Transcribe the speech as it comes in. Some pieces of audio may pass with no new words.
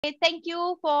Thank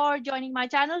you for joining my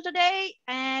channel today.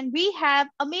 And we have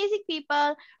amazing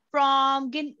people from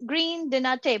Green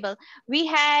Dinner Table. We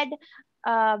had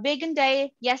Vegan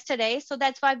Day yesterday, so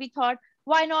that's why we thought,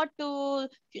 why not to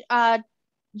uh,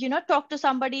 talk to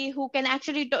somebody who can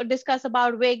actually discuss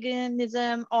about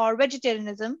veganism or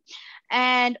vegetarianism,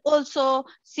 and also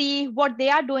see what they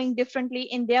are doing differently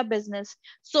in their business.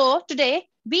 So today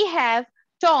we have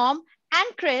Tom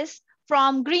and Chris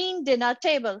from Green Dinner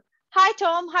Table. Hi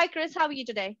Tom, hi Chris, how are you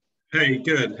today? Hey,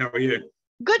 good. How are you?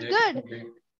 Good, Yeah, good. okay.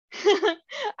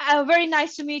 Very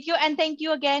nice to meet you, and thank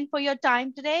you again for your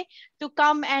time today to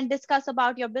come and discuss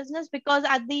about your business, because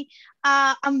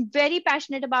I'm very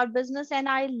passionate about business and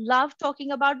I love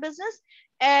talking about business.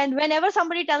 And whenever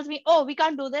somebody tells me, oh, we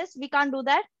can't do this, we can't do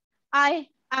that, I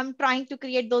am trying to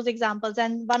create those examples,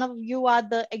 and one of you are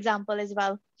the example as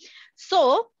well.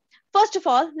 So first of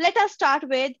all, let us start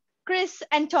with Chris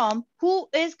and Tom. Who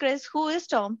is Chris? Who is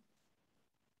Tom?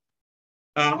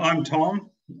 I'm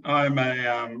Tom. I've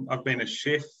been a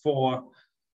chef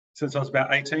since I was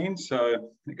about 18, so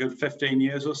a good 15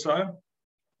 years or so.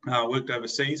 Worked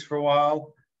overseas for a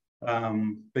while.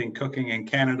 Been cooking in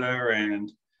Canada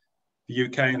and the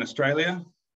UK and Australia.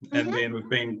 And then we've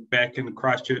been back in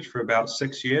Christchurch for about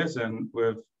 6 years, and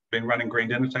we've been running Green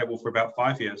Dinner Table for about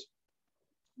 5 years.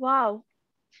 Wow.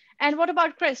 And what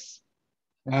about Chris?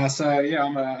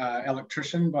 I'm an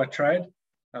electrician by trade.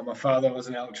 My father was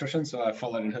an electrician, so I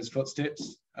followed in his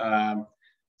footsteps.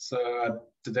 So I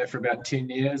did that for about 10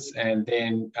 years, and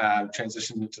then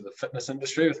transitioned into the fitness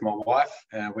industry with my wife.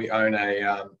 We own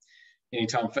a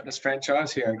Anytime Fitness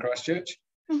franchise here in Christchurch.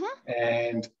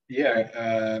 And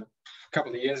a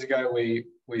couple of years ago,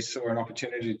 we saw an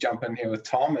opportunity to jump in here with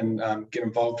Tom and get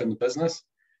involved in the business.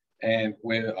 And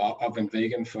I've been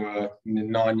vegan for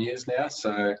 9 years now,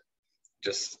 so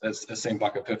it seemed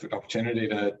like a perfect opportunity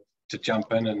to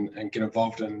jump in and get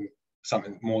involved in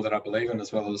something more that I believe in,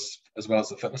 as well as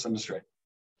the fitness industry.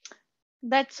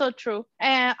 That's so true.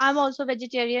 I'm also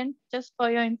vegetarian, just for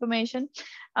your information.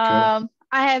 Cool.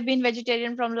 I have been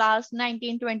vegetarian from last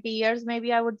 19-20 years,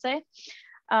 maybe I would say.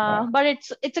 Wow. But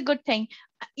it's a good thing.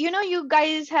 You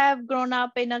guys have grown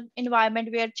up in an environment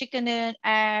where chicken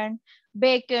and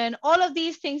bacon, all of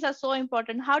these things are so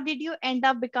important. How did you end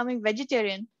up becoming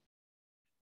vegetarian?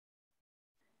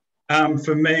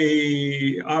 For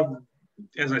me,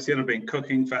 as I said, I've been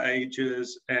cooking for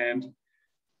ages, and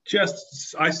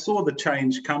I saw the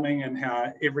change coming and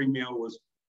how every meal was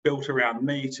built around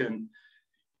meat, and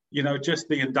just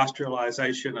the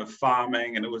industrialization of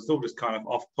farming, and it was all just kind of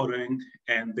off-putting.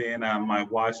 And then my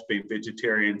wife's been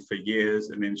vegetarian for years,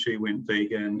 and then she went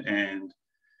vegan, and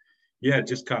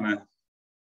just kind of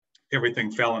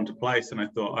everything fell into place, and I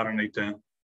thought, I don't need to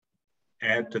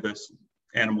add to this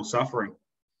animal suffering.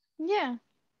 Yeah.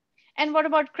 And what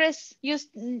about Chris?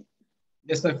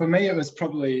 So for me, it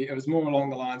was more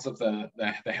along the lines of the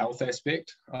health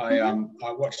aspect. I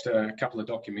watched a couple of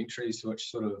documentaries which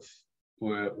sort of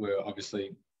were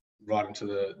obviously right into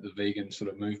the vegan sort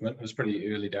of movement. It was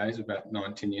pretty early days, about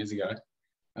 9-10 years ago,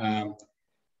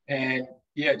 and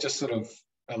just sort of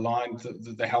aligned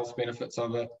the health benefits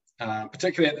of it.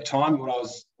 Particularly at the time, what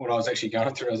I was actually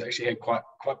going through, I was actually had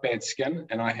quite bad skin,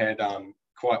 and I had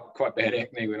quite bad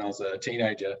acne when I was a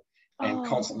teenager, and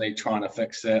constantly trying to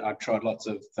fix it. I tried lots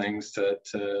of things to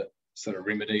sort of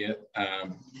remedy it,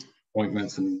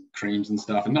 ointments and creams and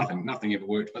stuff, and nothing ever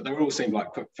worked. But they all seemed like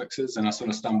quick fixes, and I sort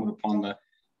of stumbled upon the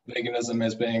veganism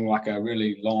as being like a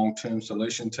really long-term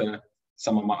solution to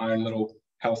some of my own little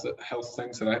health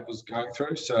things that I was going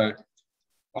through. So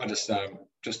I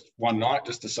just one night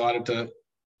just decided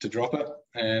to drop it,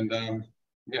 and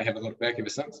haven't looked back ever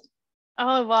since.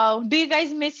 Oh wow! Do you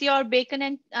guys miss your bacon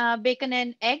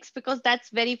and eggs? Because that's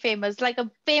very famous, like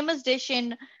a famous dish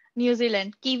in New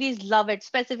Zealand. Kiwis love it,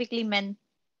 specifically men.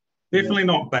 Definitely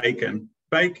not bacon.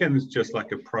 Bacon is just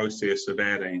like a process of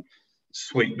adding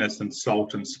sweetness and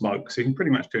salt and smoke. So you can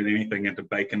pretty much turn anything into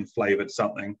bacon flavored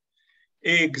something.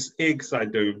 Eggs I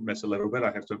do miss a little bit,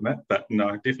 I have to admit, but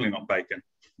no, definitely not bacon.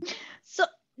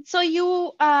 So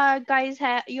you guys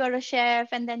you're a chef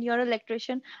and then you're an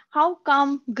electrician. How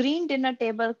come Green Dinner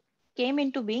Table came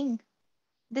into being?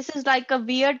 This is like a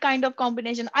weird kind of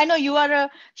combination. I know you are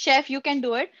a chef, you can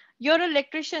do it. You're an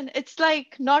electrician. It's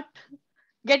like not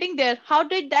getting there. How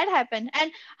did that happen?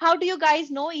 And how do you guys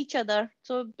know each other?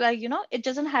 So it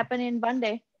doesn't happen in one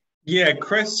day. Yeah,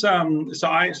 Chris, so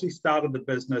I actually started the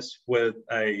business with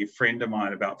a friend of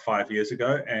mine about 5 years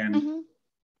ago, and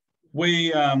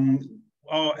we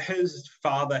his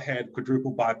father had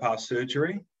quadruple bypass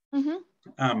surgery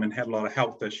and had a lot of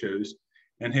health issues,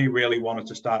 and he really wanted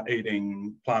to start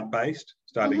eating plant-based,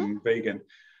 starting vegan.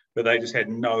 but they just had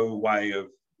no way of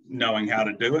knowing how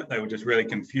to do it. They were just really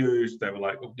confused. They were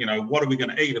like, you know, what are we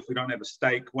going to eat if we don't have a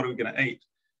steak? What are we going to eat?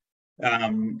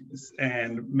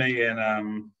 And me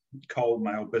and Cole,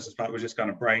 my old business partner, was just kind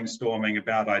of brainstorming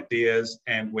about ideas.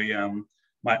 And we,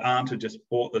 my aunt had just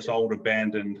bought this old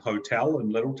abandoned hotel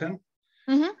in Littleton.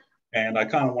 Mm-hmm. And I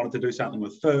kind of wanted to do something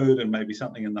with food and maybe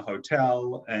something in the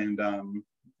hotel. And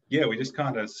yeah, we just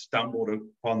kind of stumbled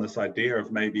upon this idea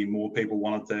of maybe more people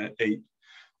wanted to eat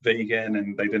vegan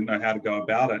and they didn't know how to go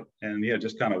about it. And yeah,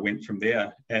 just kind of went from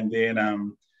there. And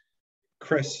then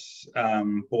Chris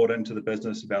bought into the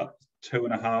business about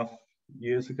 2.5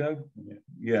 years ago.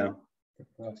 Yeah.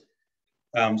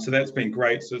 So that's been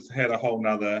great. So it's had a whole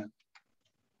nother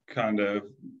kind of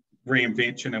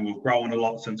reinvention, and we've grown a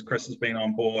lot since Chris has been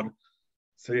on board.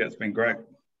 So yeah, it's been great.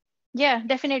 Yeah,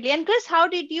 definitely. And Chris, how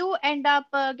did you end up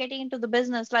getting into the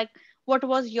business? Like, what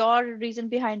was your reason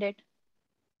behind it?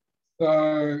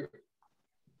 So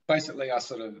basically, I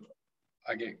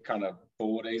get kind of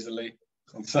bored easily.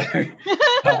 And so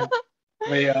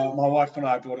my wife and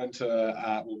I brought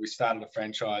into, we started a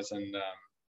franchise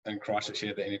in Christchurch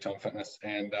here, the Anytime Fitness,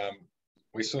 and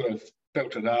we sort of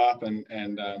built it up and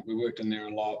we worked in there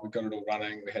a lot. We got it all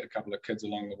running. We had a couple of kids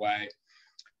along the way.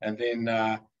 And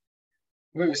then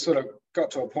we sort of got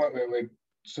to a point where we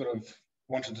sort of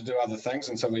wanted to do other things.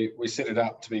 And so we set it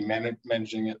up to be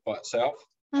managing it by itself.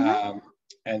 Mm-hmm.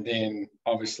 And then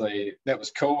obviously that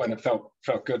was cool, and it felt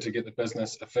good to get the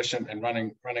business efficient and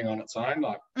running on its own,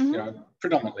 like, Mm-hmm. you know,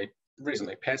 predominantly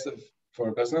reasonably passive for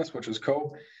a business, which was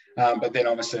cool. But then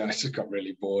obviously I just got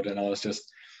really bored, and I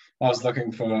was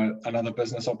looking for another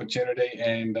business opportunity,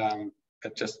 and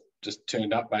it just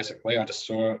turned up basically. I just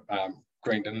saw it,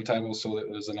 Green Dinner Table, saw that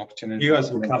there was an opportunity. You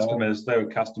guys were customers, they were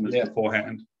customers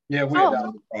beforehand. Yeah,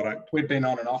 we'd been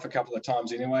on and off a couple of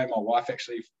times anyway. My wife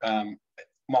actually,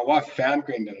 my wife found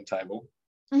Green Dinner Table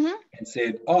Mm-hmm. and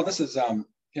said, "Oh, this is you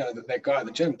know, that guy at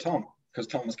the gym, Tom," because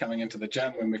Tom was coming into the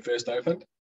gym when we first opened.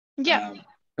 Yeah.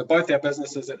 But both our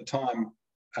businesses at the time,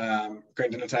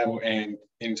 Green Dinner Table and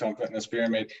Anytime Fitness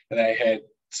Pyramid, they had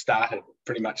started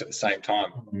pretty much at the same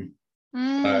time.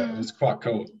 Mm-hmm. So it was quite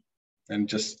cool, and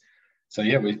just so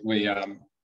yeah, we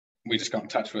just got in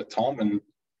touch with Tom, and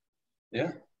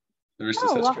yeah, the rest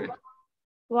is history.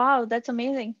 Wow, that's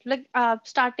amazing. Like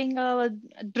starting a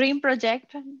dream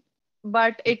project,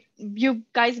 but you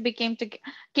guys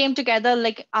came together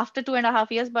like after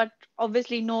 2.5 years, but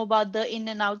obviously know about the in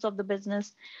and outs of the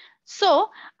business. So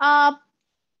are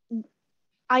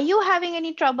you having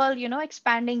any trouble, you know,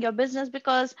 expanding your business?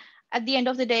 Because at the end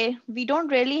of the day, we don't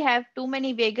really have too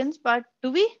many vegans, but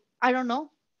do we? I don't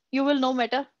know. You will know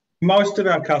better. Most of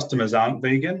our customers aren't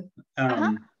vegan.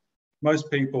 Uh-huh. Most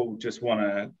people just want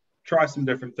to try some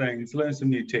different things, learn some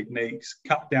new techniques,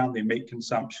 cut down their meat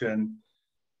consumption.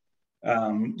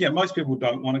 Yeah, most people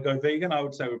don't want to go vegan. I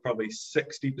would say we're probably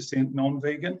 60%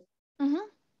 non-vegan.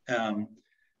 Mm-hmm.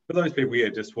 But those people, yeah,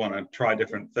 just want to try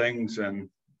different things and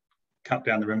cut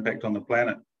down their impact on the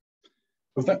planet.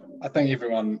 Well, I think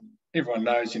everyone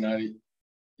knows, you know,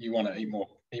 you want to eat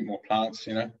more plants,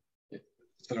 you know.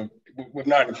 Sort of, we've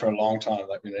known it for a long time,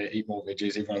 like, you know, eat more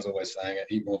veggies. Everyone's always saying it,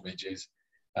 eat more veggies.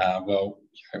 Well,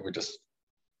 you know, we just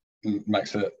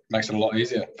makes it a lot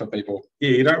easier for people.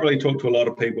 Yeah, you don't really talk to a lot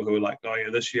of people who are like, oh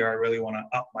yeah, this year I really want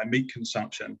to up my meat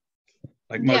consumption.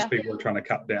 Like most people are trying to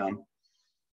cut down.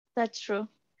 That's true.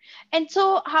 And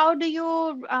so how do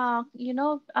you,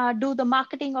 do the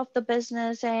marketing of the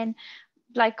business, and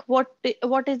like what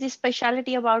is the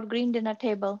specialty about Green Dinner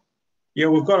Table? Yeah,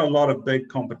 we've got a lot of big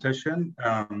competition.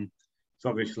 It's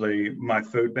obviously My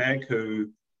Food Bag, who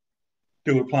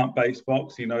do a plant-based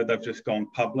box. You know, they've just gone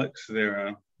public. So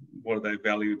they're, what are they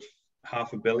valued?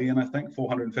 $500 million, I think,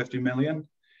 450 million.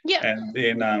 Yeah. And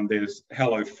then there's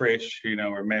HelloFresh, you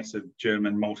know, a massive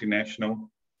German multinational.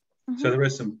 Mm-hmm. So there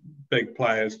is some big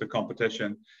players for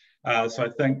competition. So I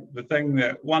think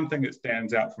one thing that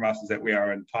stands out from us is that we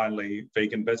are an entirely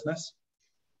vegan business.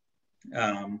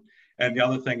 And the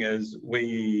other thing is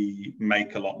we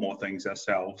make a lot more things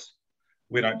ourselves.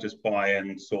 We don't just buy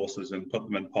in sauces and put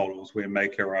them in bottles. We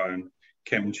make our own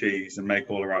kimchi and make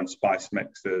all our own spice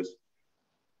mixes.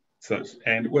 So,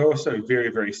 and we're also very,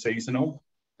 very seasonal.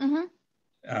 Mm-hmm.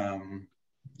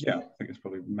 Yeah, I think it's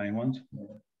probably the main ones.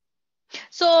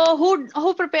 So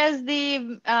who prepares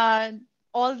the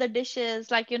all the dishes?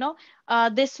 Like, you know,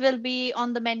 this will be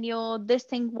on the menu. This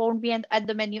thing won't be at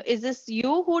the menu. Is this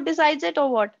you who decides it or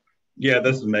what? Yeah,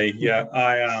 this is me. Yeah,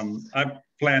 I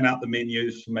plan out the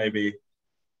menus for maybe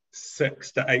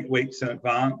 6 to 8 weeks in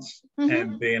advance,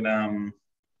 and then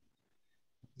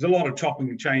there's a lot of chopping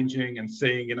and changing and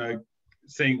seeing, you know,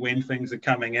 seeing when things are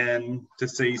coming in to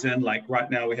season. Like right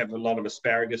now, we have a lot of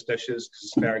asparagus dishes because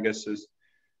asparagus is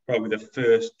probably the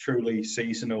first truly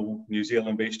seasonal New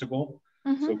Zealand vegetable.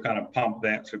 Mm-hmm. So we'll kind of pump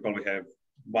that. So we'll probably have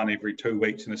one every 2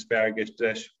 weeks an asparagus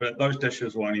dish, but those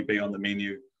dishes will only be on the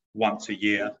menu once a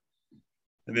year,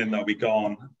 and then they'll be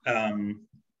gone.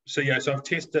 So I've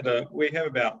tested we have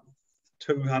about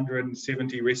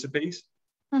 270 recipes.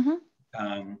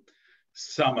 Mm-hmm.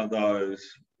 Some of those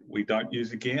we don't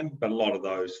use again, but a lot of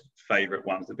those favorite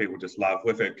ones that people just love.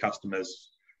 We've had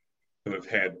customers who have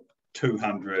had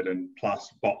 200 and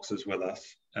plus boxes with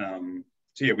us.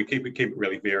 So yeah, we keep it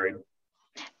really varied.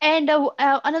 And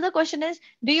another question is,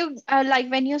 do you like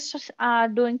when you are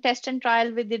doing test and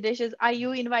trial with the dishes, are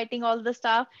you inviting all the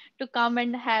staff to come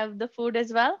and have the food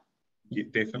as well? Yeah,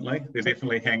 definitely. They're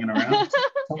definitely hanging around.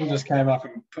 Someone just came up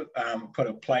and put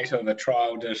a plate of a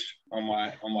trial dish on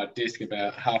my desk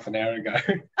about half an hour ago.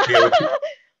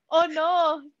 Oh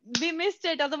no, we missed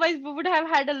it. Otherwise, we would have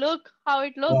had a look how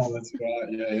it looks. Oh, that's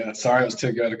right. Yeah. Sorry, it was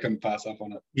too good. I couldn't pass up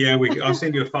on it. Yeah, I'll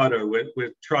send you a photo.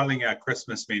 We're trialing our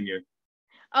Christmas menu.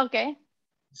 Okay.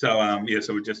 So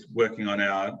so we're just working on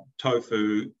our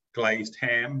tofu glazed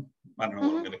ham. I don't know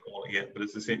what I'm going to call it yet, but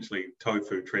it's essentially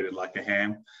tofu treated like a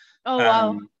ham. Oh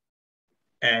wow.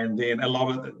 And then a lot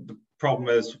of the problem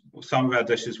is some of our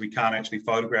dishes we can't actually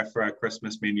photograph for our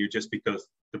Christmas menu just because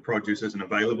the produce isn't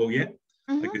available yet.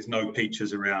 Mm-hmm. Like there's no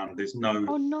peaches around, there's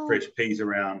no fresh peas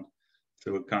around.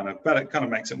 So it kind of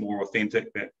makes it more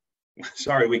authentic that,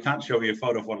 sorry, we can't show you a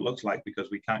photo of what it looks like because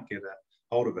we can't get a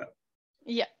hold of it.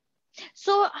 Yeah.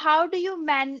 So how do you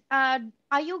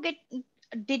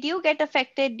did you get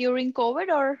affected during COVID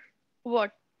or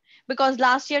what? Because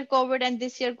last year COVID and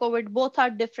this year COVID, both are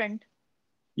different.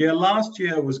 Yeah, last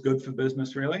year was good for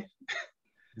business, really.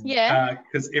 Yeah.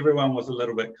 Because everyone was a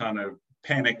little bit kind of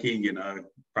panicky,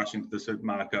 rushing to the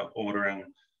supermarket, ordering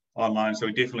online. So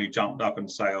we definitely jumped up in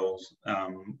sales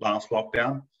last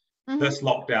lockdown. Mm-hmm. This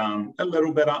lockdown, a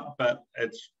little bit up, but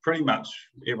it's pretty much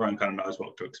everyone kind of knows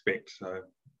what to expect. So it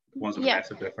wasn't a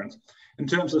massive difference. In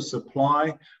terms of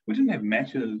supply, we didn't have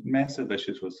massive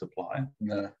issues with supply.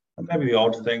 No. Maybe the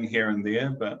odd thing here and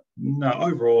there, but no,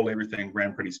 overall, everything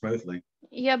ran pretty smoothly.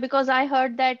 Yeah, because I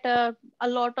heard that a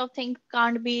lot of things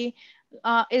can't be,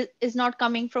 is not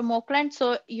coming from Auckland.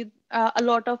 So a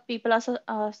lot of people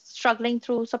are struggling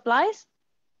through supplies.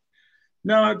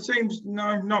 No, it seems,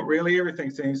 no, not really.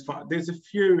 Everything seems fine. There's a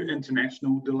few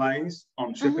international delays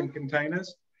on shipping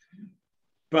containers,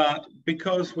 but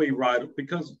because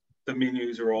the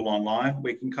menus are all online,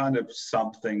 we can kind of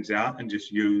sub things out and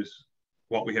just use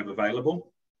what we have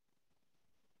available.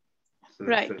 So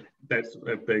that's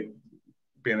a big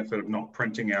benefit of not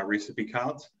printing our recipe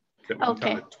cards, that we can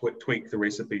kind of tweak the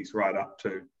recipes right up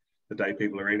to the day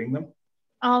people are eating them.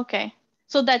 Okay,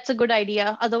 so that's a good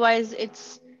idea. Otherwise,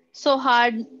 it's so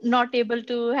hard not able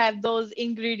to have those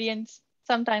ingredients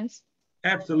sometimes.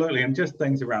 Absolutely, and just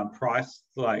things around price,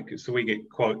 so we get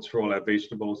quotes for all our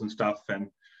vegetables and stuff, and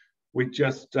we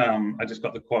just I just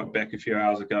got the quote back a few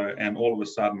hours ago, and all of a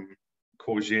sudden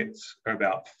courgettes are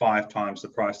about 5 times the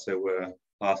price they were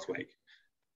last week.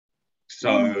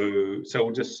 So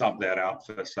we'll just sub that out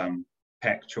for some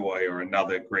pak choy or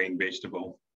another green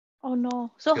vegetable. Oh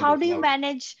no! So how do you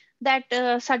manage that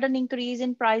sudden increase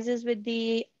in prices with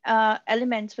the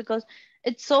elements? Because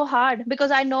it's so hard. Because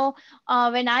I know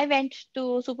when I went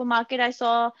to supermarket, I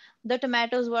saw the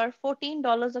tomatoes were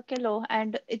 $14 a kilo,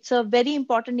 and it's a very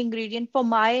important ingredient for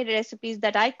my recipes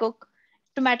that I cook.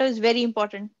 Tomato is very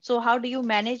important. So how do you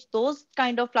manage those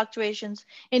kind of fluctuations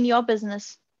in your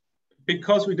business?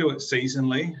 Because we do it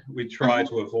seasonally, we try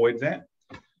to avoid that.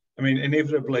 I mean,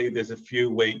 inevitably, there's a few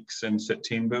weeks in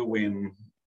September when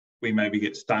we maybe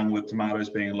get stung with tomatoes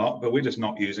being a lot, but we're just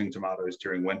not using tomatoes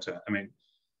during winter. I mean,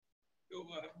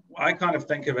 I kind of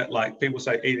think of it like people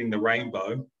say eating the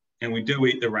rainbow, and we do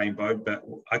eat the rainbow, but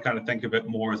I kind of think of it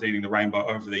more as eating the rainbow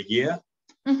over the year.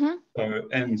 So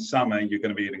in summer, you're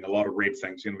going to be eating a lot of red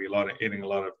things. You're going to be eating a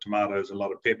lot of tomatoes, a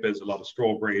lot of peppers, a lot of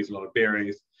strawberries, a lot of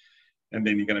berries. And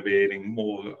then you're going to be eating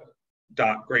more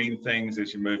dark green things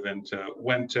as you move into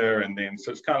winter. And then,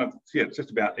 so it's kind of, it's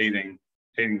just about eating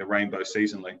the rainbow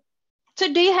seasonally.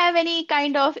 So do you have any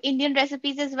kind of Indian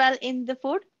recipes as well in the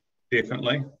food?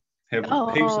 Definitely. Have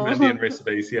heaps of Indian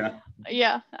recipes, yeah.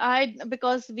 Yeah,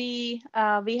 because we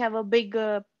have a big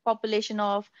population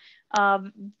of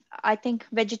I think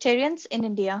vegetarians in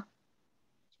India.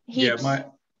 Heaps. Yeah,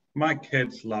 my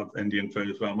kids love Indian food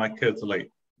as well. My kids will eat,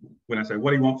 when I say,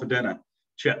 what do you want for dinner?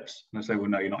 Chips. And I say, well,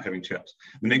 no, you're not having chips.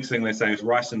 The next thing they say is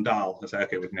rice and dal. I say,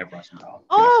 okay, we can have rice and dal.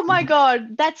 Oh my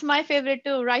God, that's my favorite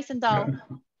too, rice and dal.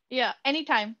 Yeah,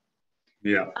 anytime.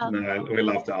 Yeah, no, we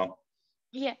love Dale.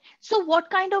 Yeah. So what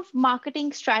kind of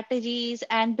marketing strategies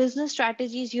and business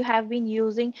strategies you have been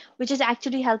using, which is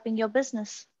actually helping your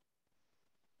business?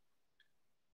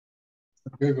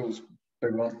 Google's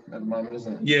big one at the moment,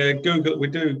 isn't it? Yeah, Google. We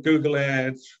do Google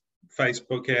ads,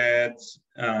 Facebook ads.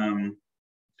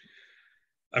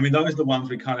 I mean, those are the ones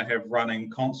we kind of have running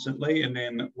constantly. And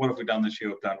then what have we done this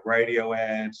year? We've done radio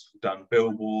ads, we've done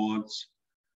billboards,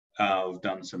 we've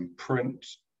done some print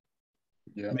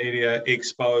media,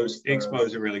 expos.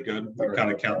 Expos are really good. We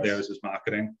kind of count those as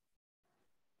marketing.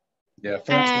 Yeah,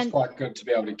 for us, it's quite good to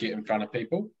be able to get in front of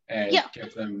people and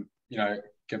give them,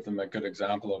 give them a good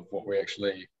example of what we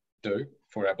actually do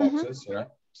for our boxes,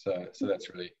 So that's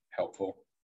really helpful.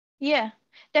 Yeah,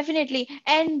 definitely.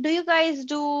 And do you guys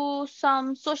do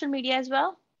some social media as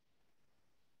well?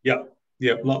 Yeah,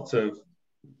 lots of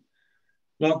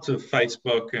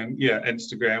Facebook and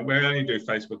Instagram. We only do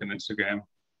Facebook and Instagram.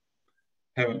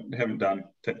 Haven't done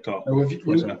TikTok. But we've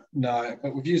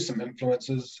used some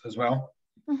influencers as well,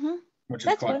 which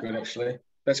is quite good actually.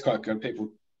 That's quite good.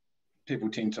 People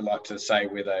tend to like to say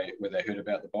where they heard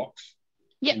about the box,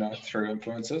 through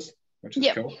influencers, which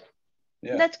is cool.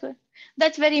 Yeah, that's good.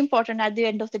 That's very important at the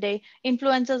end of the day.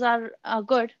 Influencers are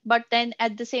good, but then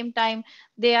at the same time,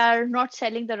 they are not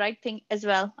selling the right thing as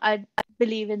well. I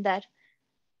believe in that.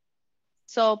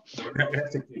 So we have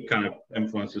to keep kind of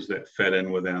influencers that fit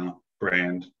in with our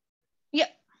brand. Yeah,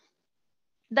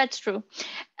 that's true.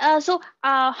 So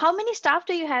how many staff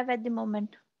do you have at the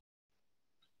moment?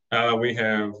 We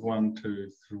have 1,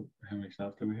 2, 3. How many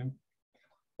staff do we have?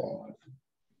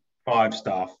 5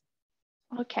 staff.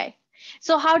 Okay.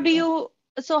 So how do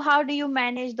you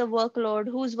manage the workload?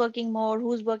 Who's working more,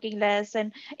 who's working less,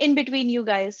 and in between you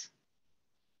guys?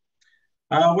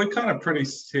 We're kind of pretty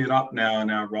set up now in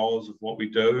our roles of what we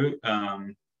do.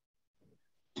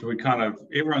 So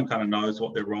everyone kind of knows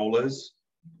what their role is.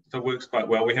 So it works quite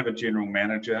well. We have a general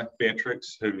manager,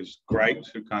 Beatrix, who's great,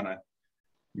 who kind of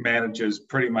manages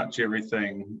pretty much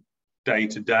everything day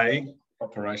to day.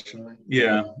 Operationally.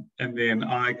 Yeah. And then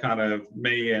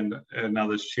me and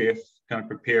another chef kind of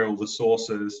prepare all the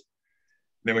sauces.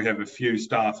 Then we have a few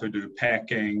staff who do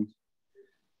packing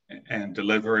and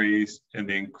deliveries. And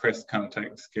then Chris kind of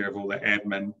takes care of all the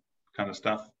admin kind of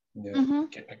stuff. Yeah.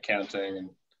 Accounting and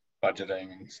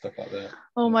budgeting and stuff like that.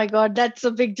 Oh my God, that's a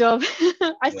big job.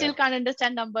 I still can't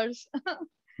understand numbers.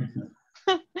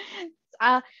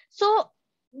 So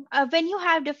when you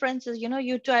have differences,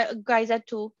 you guys are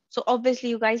 2. So obviously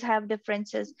you guys have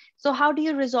differences. So how do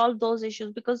you resolve those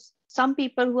issues? Because some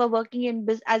people who are working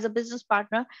as a business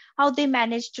partner, how they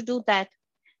manage to do that?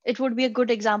 It would be a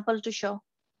good example to show.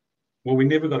 Well, we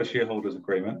never got a shareholders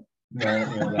agreement.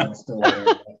 No, still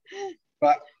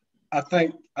but I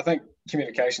think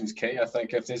communication is key. I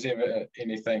think if there's ever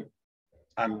anything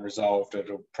unresolved,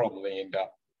 it'll probably end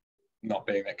up not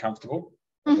being that comfortable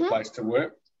of a place to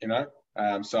work,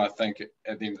 So I think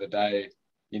at the end of the day,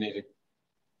 you need to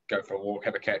go for a walk,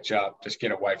 have a catch up, just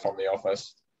get away from the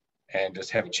office and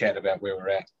just have a chat about where we're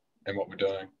at and what we're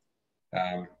doing.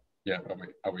 Are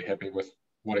we happy with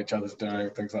what each other's doing,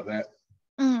 things like that.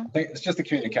 I think it's just the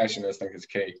communication I think is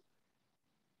key.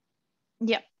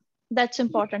 Yeah, that's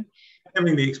important.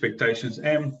 Having the expectations.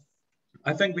 And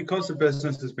I think because the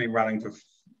business has been running for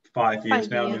 5 years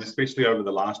now, and especially over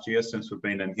the last year since we've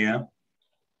been in here,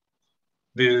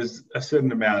 there's a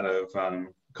certain amount of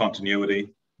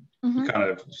continuity. Kind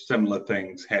of similar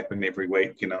things happen every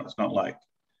week. It's not like,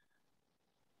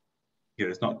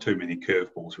 there's not too many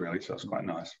curveballs really, so it's quite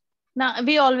nice. Now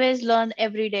we always learn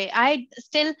every day. I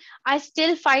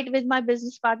still fight with my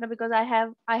business partner because I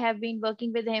have been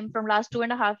working with him from last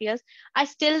 2.5 years. I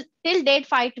till date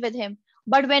fight with him.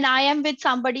 But when I am with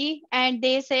somebody and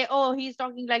they say, oh, he's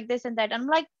talking like this and that, I'm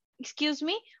like, excuse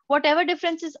me, whatever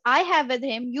differences I have with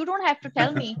him, you don't have to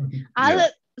tell me. I'll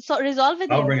resolve with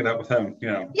him. I'll bring it up with him.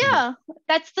 Yeah,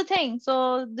 that's the thing.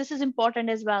 So this is important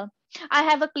as well. I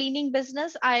have a cleaning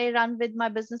business I run with my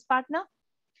business partner.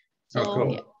 So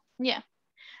cool. Yeah.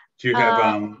 Do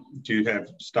you have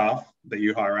staff that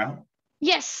you hire out?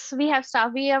 Yes, we have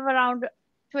staff. We have around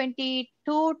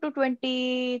 22 to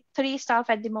 23 staff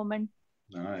at the moment.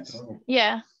 Nice.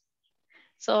 Yeah.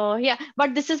 So yeah,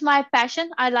 but this is my passion.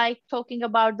 I like talking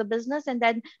about the business and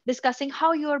then discussing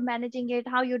how you're managing it,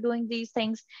 how you're doing these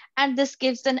things. And this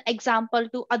gives an example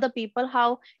to other people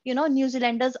how, New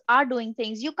Zealanders are doing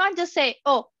things. You can't just say,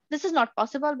 oh, this is not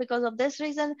possible because of this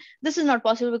reason. This is not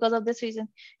possible because of this reason.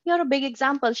 You're a big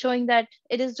example showing that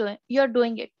you're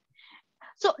doing it.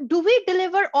 So do we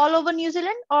deliver all over New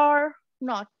Zealand or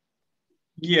not?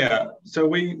 Yeah, so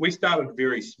we started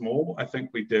very small. I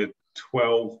think we did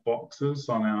 12 boxes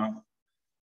on our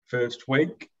first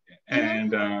week,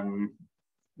 and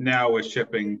now we're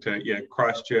shipping to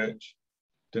Christchurch,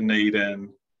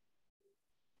 Dunedin,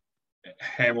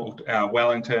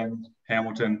 Wellington,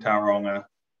 Hamilton, Tauranga,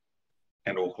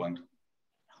 and Auckland.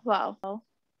 Wow.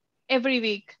 Every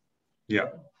week. Yeah.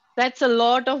 That's a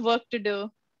lot of work to do.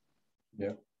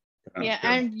 Yeah. Yeah,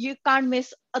 and you can't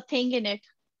miss a thing in it.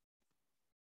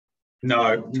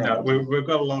 No, we've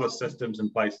got a lot of systems in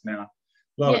place now.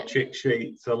 A lot of check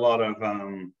sheets, a lot of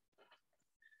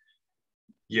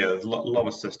there's a lot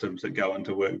of systems that go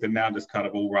into work. They're now just kind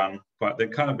of all run, but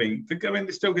they're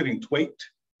still getting tweaked,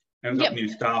 and we've got new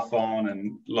staff on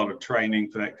and a lot of training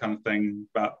for that kind of thing.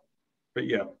 But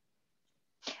yeah,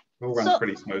 it all runs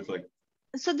pretty smoothly.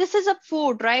 So this is a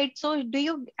food, right? So do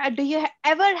you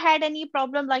ever had any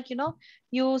problem, like,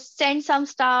 you send some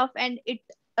stuff and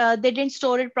they didn't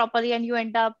store it properly and you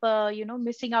end up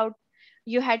missing out?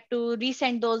 You had to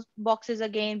resend those boxes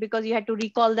again because you had to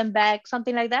recall them back,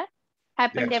 something like that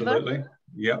happened? Absolutely. Ever?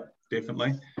 Yep,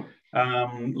 definitely.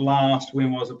 When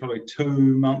was it? Probably 2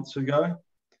 months ago,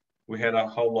 we had a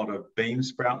whole lot of bean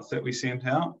sprouts that we sent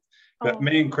out, but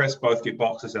me and Chris both get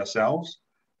boxes ourselves.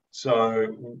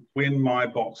 So when my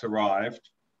box arrived,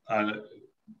 I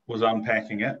was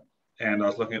unpacking it and I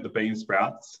was looking at the bean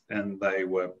sprouts and they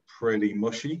were pretty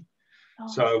mushy.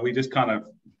 So we just kind of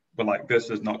were like, this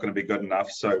is not going to be good enough.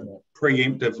 So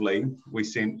preemptively, we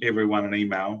sent everyone an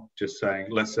email just saying,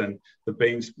 listen,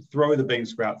 throw the bean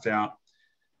sprouts out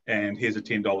and here's a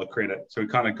 $10 credit. So we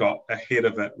kind of got ahead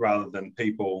of it rather than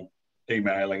people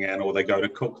emailing in, or they go to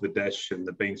cook the dish and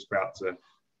the bean sprouts are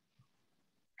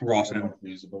rotten.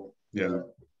 Usable. Yeah.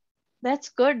 That's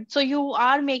good. So you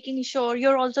are making sure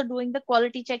you're also doing the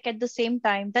quality check at the same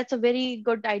time. That's a very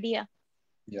good idea.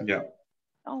 Yeah.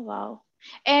 Oh, wow.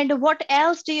 And what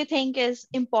else do you think is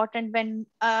important when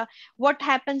what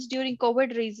happens during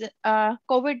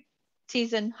COVID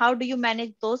season? How do you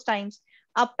manage those times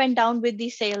up and down with the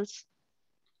sales?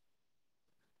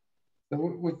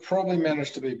 We've probably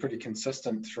managed to be pretty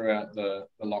consistent throughout the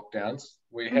lockdowns.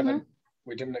 We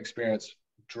didn't experience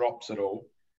drops at all.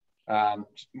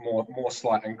 More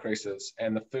slight increases.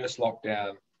 And the first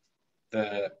lockdown,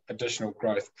 the additional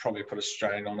growth probably put a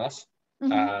strain on us.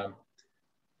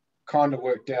 Kind of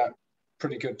worked out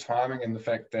pretty good timing in the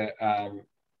fact that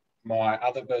my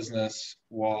other business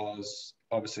was,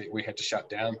 obviously we had to shut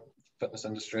down. Fitness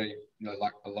industry,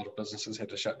 like a lot of businesses had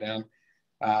to shut down.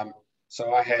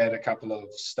 So I had a couple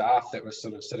of staff that were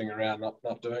sort of sitting around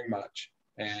not doing much.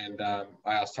 And I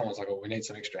asked Tom, I was like, we need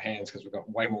some extra hands because we've got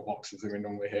way more boxes than we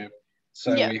normally have.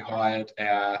 So we hired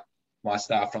my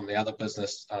staff from the other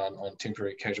business on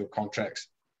temporary casual contracts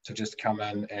to just come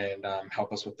in and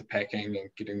help us with the packing and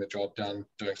getting the job done,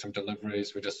 doing some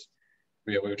deliveries. We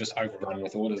were just overrun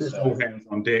with orders. Just all hands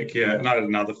on deck, yeah. And I had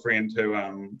another friend who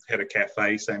had a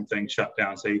cafe, same thing, shut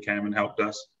down, so he came and helped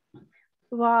us.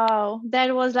 Wow,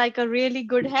 that was like a really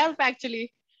good help,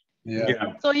 actually.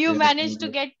 Yeah. So you managed to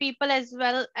get people as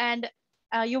well, and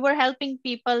you were helping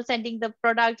people sending the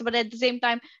products, but at the same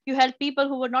time, you helped people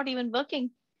who were not even working.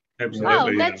 Absolutely.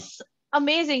 Wow, that's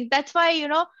amazing. That's why,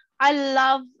 I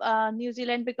love New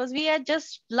Zealand, because we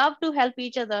just love to help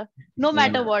each other, no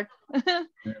matter what.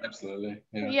 Absolutely.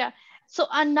 Yeah. So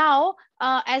and now,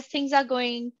 as things are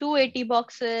going 280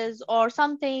 boxes or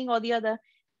something or the other,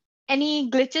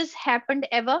 any glitches happened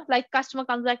ever? Like customer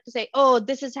comes back to say, oh,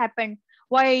 this has happened.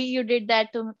 Why you did that?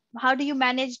 How do you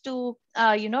manage to,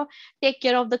 take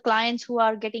care of the clients who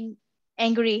are getting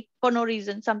angry for no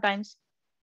reason sometimes?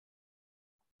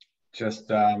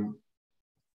 Just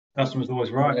customer's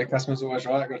always right. Yeah, customer's always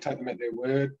right. Got to take them at their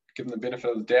word, give them the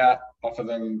benefit of the doubt, offer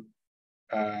them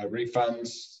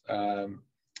refunds,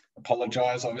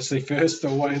 apologize obviously first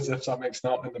always if something's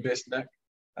not in the best nick.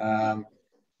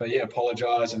 But yeah,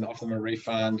 apologize and offer them a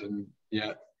refund, and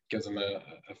give them a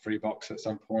free box at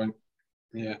some point.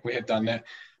 Yeah, we have done that.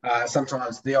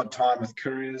 Sometimes the odd time with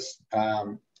couriers,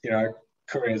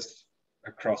 couriers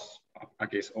across, I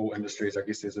guess, all industries, I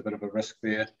guess there's a bit of a risk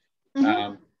there.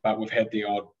 But we've had the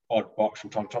odd box from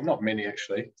time to time, not many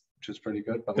actually, which is pretty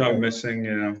good. But go missing,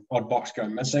 yeah. Odd box go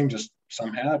missing, just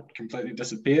somehow completely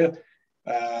disappear.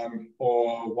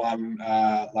 Or one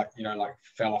like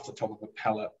fell off the top of a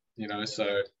pallet,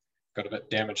 so got a bit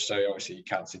damaged. So obviously you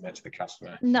can't send that to the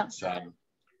customer. No. It's,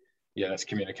 that's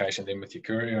communication then with your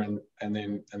courier and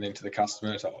then to the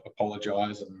customer to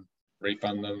apologize and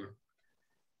refund them.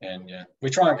 And we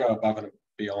try and go above and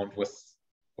beyond with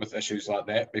issues like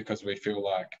that, because we feel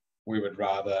like we would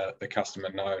rather the customer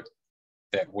know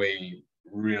that we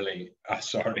really are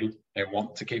sorry and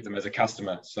want to keep them as a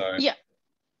customer. So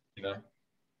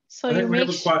So I think we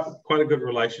have quite a good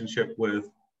relationship with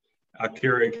our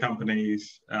courier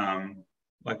companies,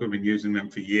 like we've been using them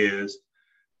for years.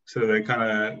 So they're kind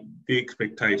of the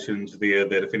expectations there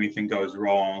that if anything goes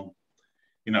wrong,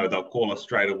 you know, they'll call us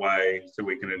straight away, so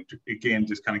we can again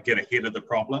just kind of get ahead of the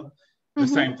problem. The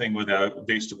same thing with our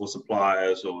vegetable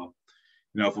suppliers, or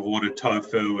you know, if we've ordered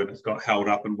tofu and it's got held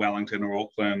up in Wellington or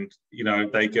Auckland, you know,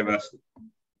 they give us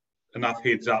enough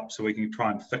heads up so we can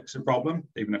try and fix the problem,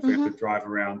 even if we have to drive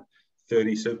around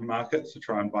 30 supermarkets to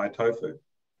try and buy tofu.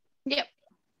 Yep.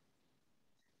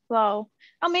 Wow,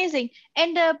 amazing.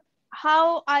 And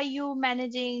how are you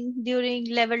managing during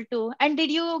level 2? And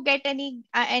did you get any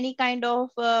kind of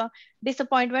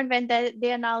disappointment when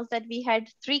they announced that we had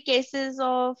 3 cases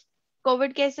of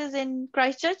COVID cases in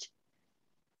Christchurch?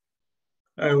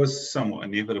 It was somewhat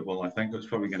inevitable. I think it was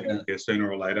probably going to get there sooner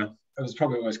or later. It was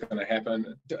probably always going to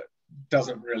happen. It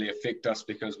doesn't really affect us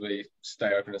because we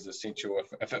stay open as essential.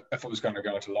 If it was going to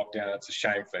go into lockdown, it's a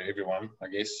shame for everyone, I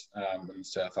guess, in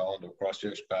South Island or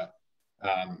Christchurch. But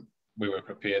we were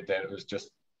prepared that it was just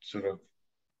sort of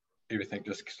everything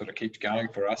just sort of keeps going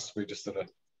for us. We just sort of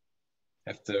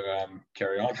have to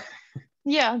carry on.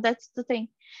 Yeah, that's the thing.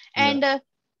 And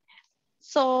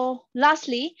so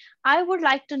lastly, I would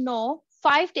like to know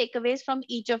 5 takeaways from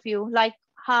each of you. Like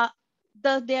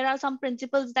there are some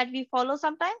principles that we follow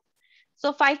sometimes.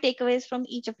 So 5 takeaways from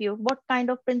each of you. What kind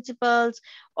of principles,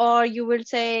 or you will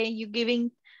say you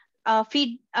giving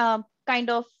kind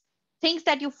of things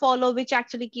that you follow which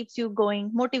actually keeps you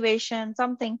going, motivation,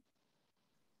 something.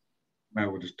 Maybe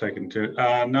we'll just take into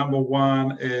number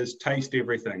 1 is taste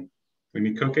everything. When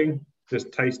you're cooking,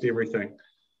 just taste everything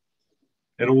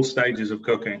at all stages of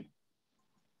cooking.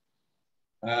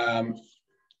 Mine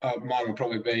will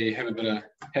probably be have a bit of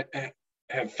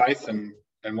have faith in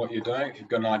what you're doing. If you've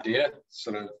got an idea,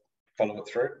 sort of follow it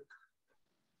through.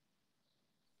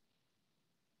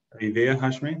 Are you there,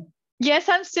 Hashmi? Yes,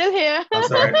 I'm still here. Oh,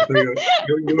 sorry,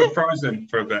 you were frozen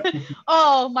for a bit.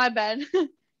 Oh, my bad.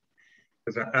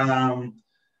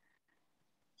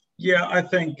 Yeah, I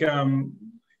think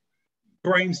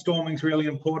brainstorming is really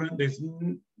important.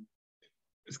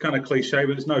 It's kind of cliche,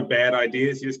 but there's no bad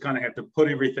ideas. You just kind of have to put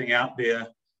everything out there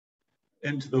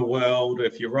into the world.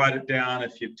 If you write it down,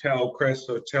 if you tell Chris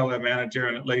or tell our manager,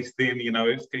 and at least then, you know,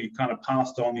 you kind of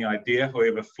passed on the idea,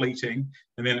 however fleeting,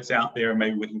 and then it's out there and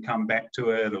maybe we can come back to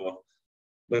it or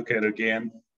look at it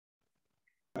again.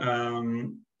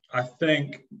 I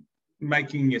think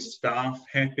making your staff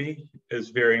happy is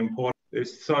very important.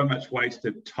 There's so much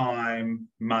wasted time,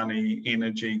 money,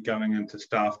 energy going into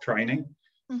staff training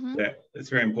that it's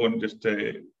very important just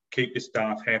to keep your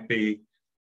staff happy,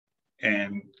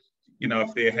 and you know,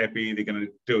 if they're happy, they're going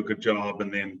to do a good job,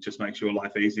 and then just makes your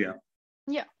life easier.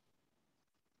 Yeah.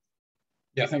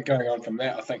 Yeah, I think going on from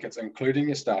that, I think it's including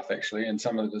your staff actually in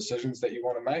some of the decisions that you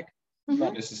want to make.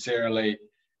 Not necessarily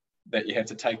that you have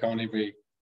to take on every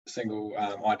single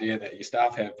idea that your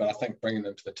staff have, but I think bringing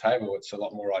them to the table, it's a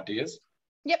lot more ideas.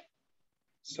 Yep.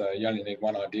 So you only need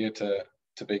one idea to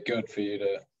be good for you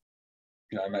to,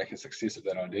 you know, make a success of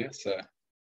that idea. So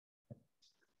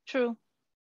true.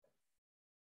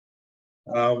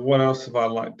 What else have I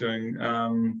liked doing?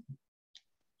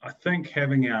 I think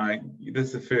having this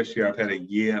is the first year I've had a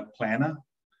year planner,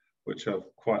 which I've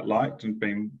quite liked and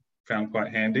found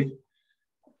quite handy.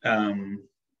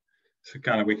 So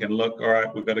kind of we can look, all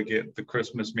right, we've got to get the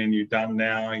Christmas menu done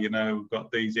now. You know, we've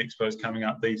got these expos coming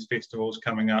up, these festivals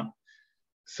coming up.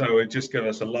 So it just gives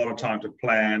us a lot of time to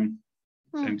plan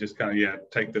and just kind of,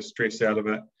 take the stress out of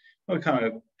it. We'll kind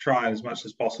of try as much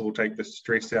as possible, take the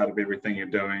stress out of everything you're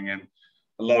doing. And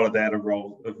a lot of that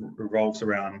revolves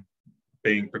around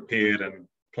being prepared and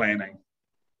planning.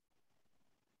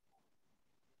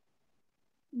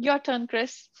 Your turn,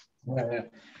 Chris.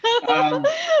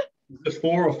 Just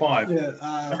 4 or 5?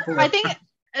 Yeah, 4. I think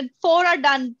 4 are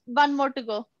done. 1 more to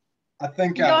go. I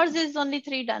think yours is only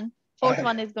 3 done. 4th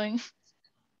one is going.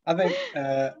 I think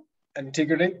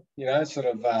integrity. You know, sort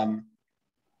of.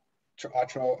 I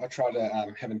try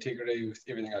to have integrity with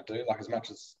everything I do. Like as much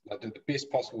as I do the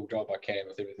best possible job I can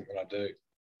with everything that I do,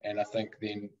 and I think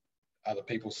then other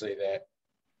people see that,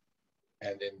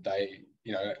 and then they,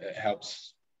 you know, it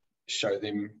helps show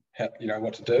them how, you know,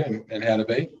 what to do and how to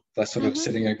be. They're sort of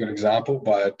setting a good example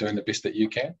by doing the best that you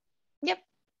can. Yep.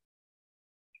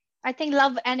 I think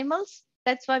love animals.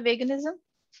 That's why veganism.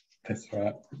 That's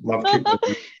right. Love people.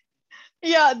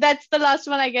 Yeah, that's the last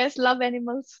one, I guess. Love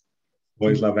animals.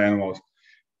 Always love animals.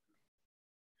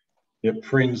 Yep,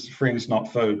 friends,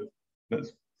 not food.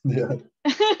 That's, yeah.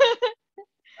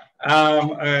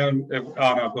 No,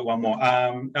 I've got one more.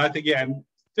 I think,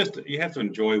 just you have to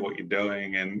enjoy what you're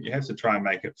doing, and you have to try and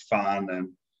make it fun. And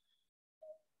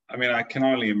I mean, I can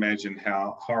only imagine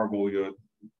how horrible your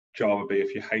job would be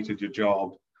if you hated your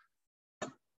job.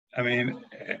 I mean,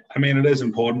 it is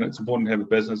important. It's important to have a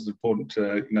business. It's important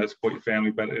to, support your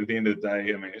family. But at the end of the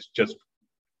day, I mean,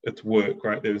 it's work,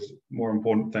 right? There's more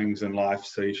important things in life.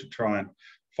 So you should try and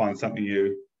find something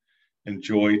you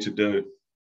enjoy to do.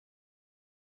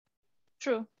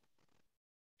 True.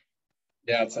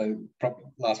 Yeah, I'd say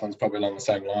last one's probably along the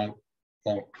same lines.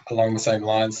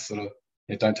 Sort of,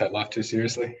 don't take life too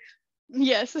seriously.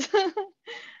 Yes.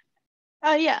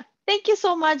 Yeah. Thank you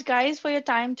so much, guys, for your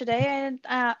time today, and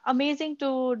amazing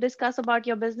to discuss about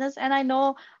your business. And I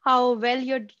know how well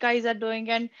you guys are doing,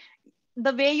 and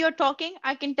the way you're talking,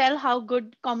 I can tell how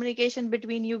good communication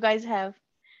between you guys have.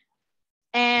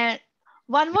 And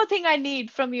one more thing I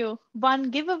need from you, one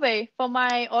giveaway for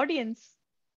my audience.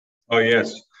 Oh,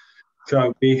 yes.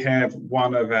 So we have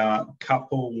one of our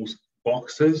couples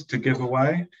boxes to give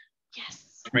away.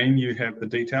 Yes. I mean, you have the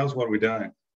details. What are we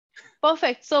doing?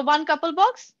 Perfect. So one couple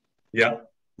box? Yeah.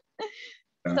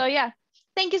 So yeah,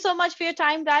 thank you so much for your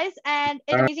time, guys. And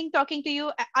it's amazing talking to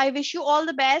you. I wish you all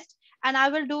the best. And I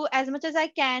will do as much as I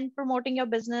can promoting your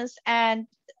business and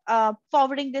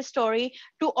forwarding this story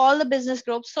to all the business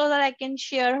groups so that I can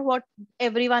share what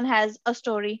everyone has a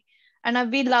story.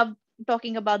 And we love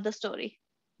talking about the story.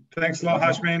 Thanks a lot,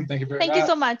 Hashmin. Thank you very much. Thank you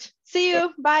so much. See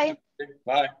you. Bye.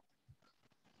 Bye.